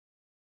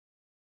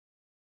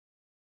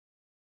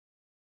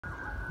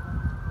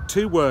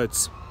2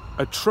 words: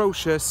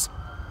 atrocious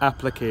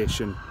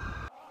application.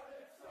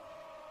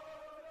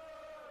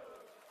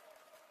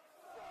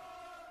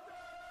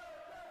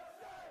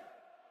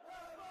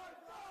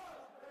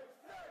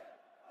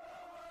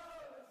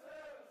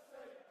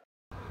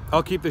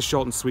 I'll keep this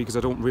short and sweet because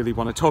I don't really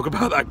want to talk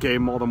about that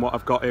game more than what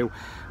I've got to.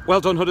 Well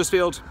done,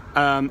 Huddersfield.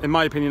 In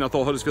my opinion, I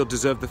thought Huddersfield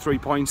deserved the 3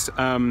 points.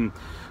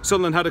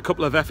 Sunderland had a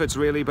couple of efforts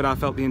really, but I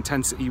felt the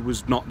intensity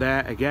was not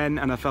there again,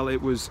 and I felt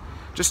it was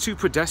just too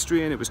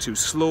pedestrian, it was too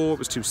slow, it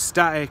was too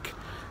static.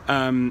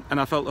 And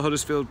I felt that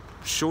Huddersfield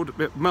showed a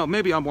bit, well,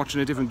 maybe I'm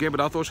watching a different game, but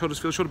I thought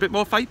Huddersfield showed a bit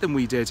more fight than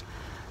we did.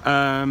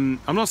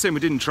 I'm not saying we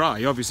didn't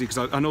try, obviously,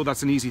 because I know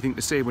that's an easy thing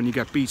to say when you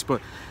get beat, but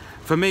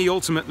for me,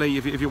 ultimately,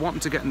 if you're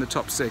wanting to get in the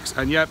top 6,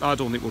 and yeah, I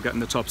don't think we'll get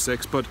in the top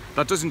 6, but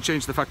that doesn't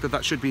change the fact that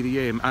that should be the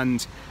aim.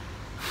 And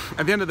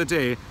at the end of the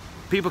day,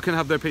 people can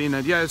have their opinion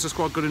that, yeah, is the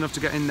squad good enough to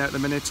get in there at the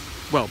minute?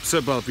 Well,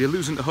 if you're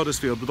losing to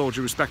Huddersfield, with all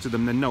due respect to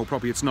them, then no,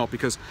 probably it's not,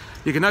 because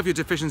you can have your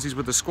deficiencies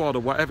with the squad or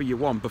whatever you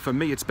want, but for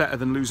me, it's better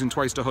than losing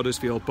twice to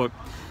Huddersfield. But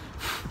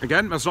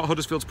again, that's not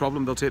Huddersfield's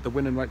problem. They'll take the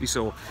win, and rightly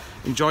so.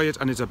 Enjoy it,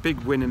 and it's a big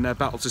win in their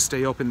battle to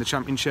stay up in the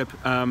Championship.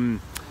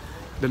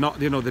 They're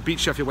not, they beat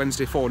Sheffield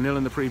Wednesday 4-0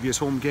 in the previous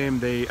home game.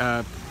 They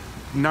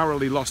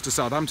narrowly lost to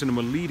Southampton and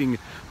were leading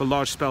for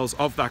large spells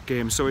of that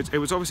game. So it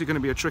was obviously going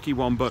to be a tricky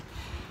one, but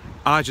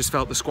I just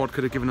felt the squad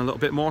could have given a little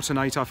bit more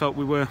tonight. I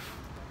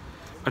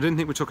didn't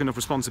think we took enough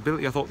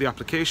responsibility. I thought the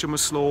application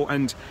was slow,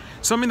 and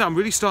something that I'm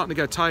really starting to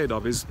get tired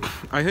of is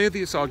I hear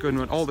this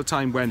argument all the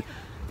time when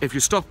if you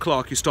stop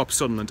Clark, you stop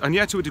Sunderland. And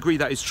yeah, to a degree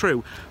that is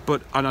true,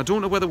 and I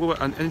don't know whether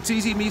and it's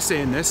easy me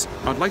saying this,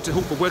 I'd like to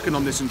hope we're working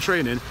on this in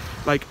training,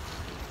 like,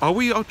 are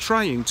we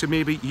trying to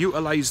maybe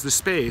utilise the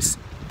space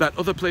that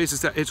other places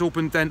that it's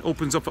open then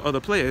opens up for other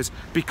players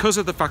because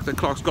of the fact that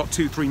Clark's got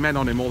 2-3 men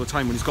on him all the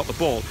time when he's got the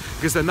ball,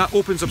 because then that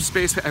opens up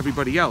space for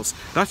everybody else.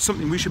 That's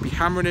something we should be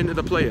hammering into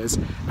the players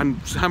and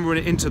hammering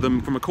it into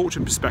them from a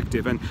coaching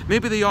perspective, and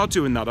maybe they are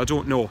doing that, I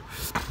don't know.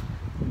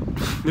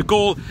 The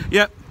goal,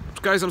 yeah,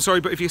 guys, I'm sorry,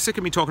 but if you're sick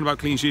of me talking about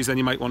clean sheets, then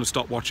you might want to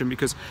stop watching,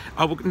 because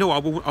I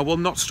will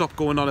not stop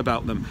going on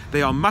about them.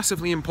 They are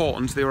massively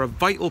important. They are a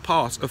vital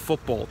part of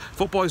football.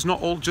 Football is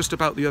not all just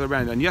about the other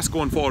end, and yes,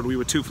 going forward we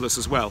were toothless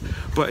as well,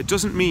 but it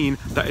doesn't mean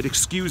that it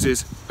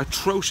excuses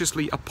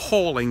atrociously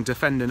appalling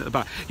defending at the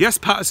back. Yes,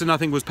 Patterson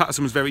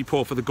was very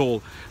poor for the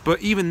goal,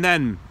 but even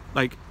then,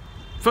 like,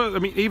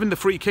 even the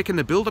free kick and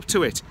the build up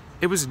to it,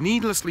 it was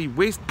needlessly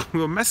wasted.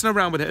 We were messing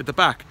around with it at the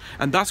back,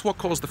 and that's what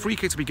caused the free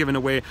kick to be given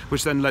away,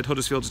 which then led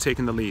Huddersfield to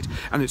taking the lead.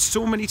 And it's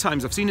so many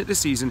times I've seen it this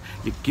season,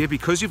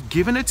 because you've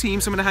given a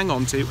team something to hang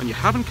on to and you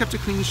haven't kept a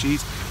clean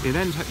sheet, you're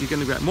going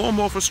to get more and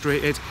more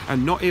frustrated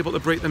and not able to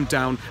break them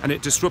down, and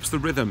it disrupts the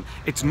rhythm.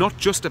 It's not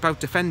just about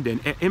defending,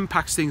 it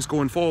impacts things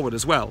going forward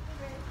as well.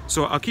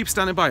 So I'll keep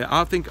standing by it.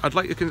 I'd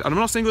like to, and I'm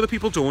not saying other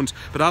people don't,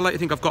 but I like to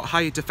think I've got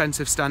high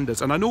defensive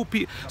standards. And I know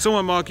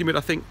someone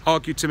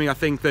argued to me, I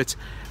think that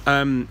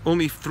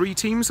only 3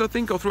 teams, or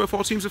 3 or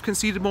 4 teams have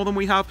conceded more than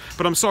we have.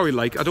 But I'm sorry,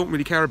 like, I don't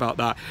really care about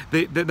that.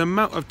 The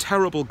amount of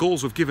terrible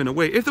goals we've given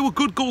away, if there were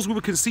good goals we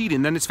were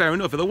conceding, then it's fair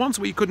enough. If the ones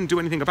where you couldn't do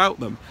anything about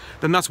them,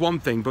 then that's one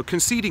thing. But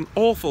conceding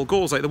awful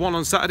goals, like the one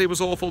on Saturday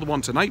was awful, the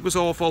one tonight was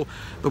awful,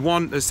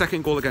 the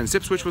second goal against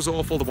Ipswich was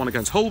awful, the one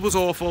against Hull was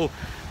awful,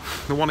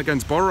 the one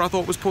against Borough I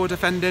thought was poor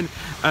defending.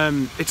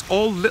 It's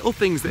all little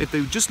things that if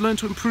they just learn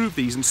to improve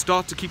these and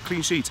start to keep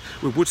clean sheets,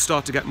 we would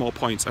start to get more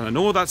points. And I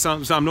know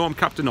I'm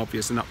Captain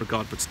Obvious in that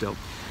regard, but still.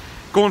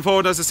 Going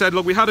forward, as I said,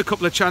 look, we had a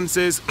couple of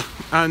chances,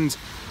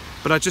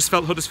 but I just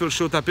felt Huddersfield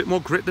showed that bit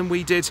more grit than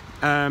we did.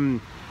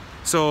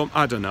 So,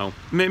 I don't know.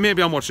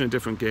 Maybe I'm watching a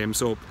different game.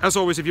 So, as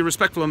always, if you're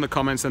respectful in the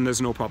comments, then there's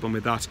no problem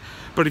with that.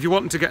 But if you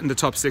want to get in the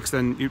top 6,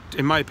 then,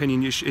 in my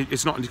opinion,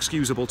 it's not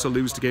inexcusable to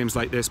lose to games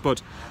like this.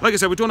 But, like I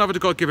said, we don't have it a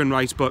God-given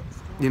right, but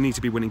you need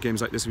to be winning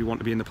games like this if you want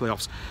to be in the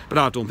playoffs. But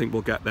I don't think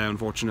we'll get there,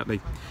 unfortunately.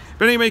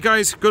 But anyway,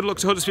 guys, good luck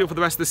to Huddersfield for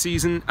the rest of the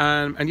season.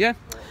 And yeah,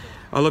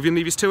 I love you and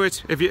leave you to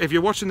it. If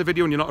you're watching the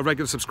video and you're not a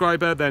regular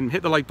subscriber, then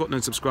hit the like button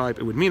and subscribe.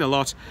 It would mean a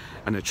lot.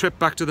 And a trip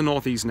back to the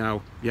northeast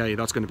now. Yeah,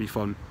 that's going to be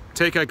fun.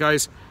 Take care,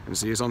 guys, and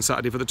see you on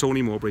Saturday for the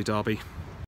Tony Mowbray derby.